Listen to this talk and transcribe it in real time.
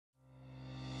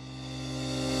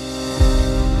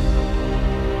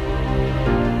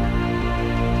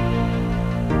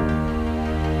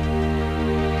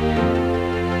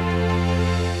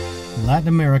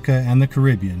Latin America and the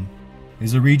Caribbean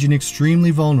is a region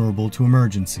extremely vulnerable to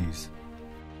emergencies.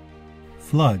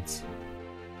 Floods,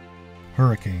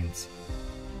 hurricanes,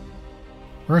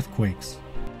 earthquakes,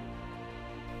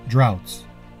 droughts,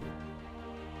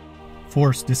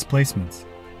 forced displacements.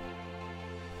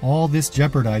 All this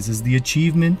jeopardizes the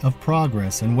achievement of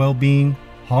progress and well-being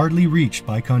hardly reached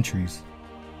by countries,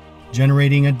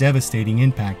 generating a devastating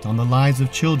impact on the lives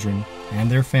of children and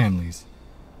their families.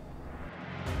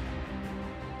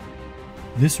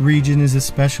 This region is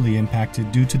especially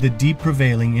impacted due to the deep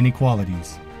prevailing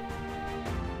inequalities.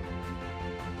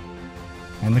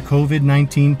 And the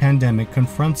COVID-19 pandemic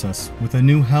confronts us with a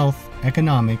new health,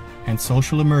 economic, and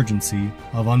social emergency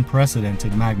of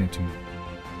unprecedented magnitude.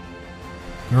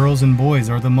 Girls and boys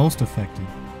are the most affected,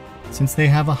 since they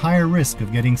have a higher risk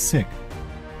of getting sick,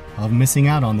 of missing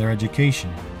out on their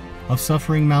education, of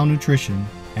suffering malnutrition,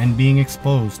 and being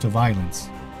exposed to violence.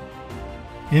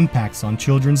 Impacts on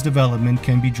children's development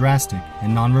can be drastic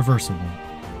and non-reversible.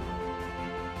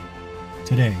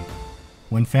 Today,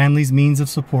 when families' means of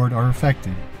support are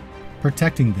affected,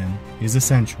 protecting them is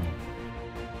essential.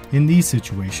 In these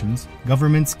situations,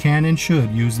 governments can and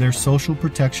should use their social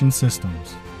protection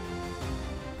systems,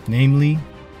 namely,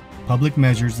 public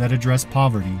measures that address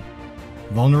poverty,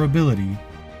 vulnerability,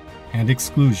 and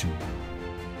exclusion,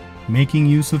 making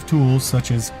use of tools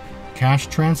such as cash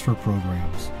transfer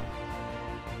programs,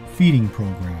 feeding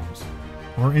programs,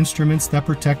 or instruments that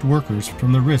protect workers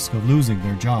from the risk of losing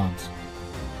their jobs.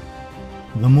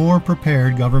 The more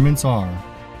prepared governments are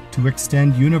to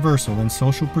extend universal and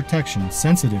social protection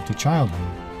sensitive to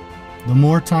childhood, the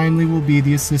more timely will be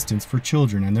the assistance for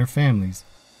children and their families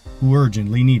who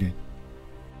urgently need it.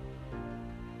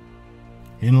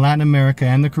 In Latin America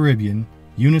and the Caribbean,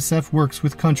 UNICEF works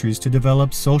with countries to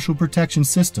develop social protection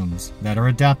systems that are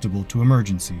adaptable to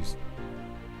emergencies.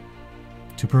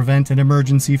 To prevent an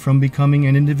emergency from becoming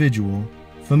an individual,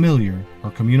 familiar,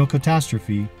 or communal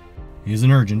catastrophe is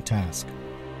an urgent task.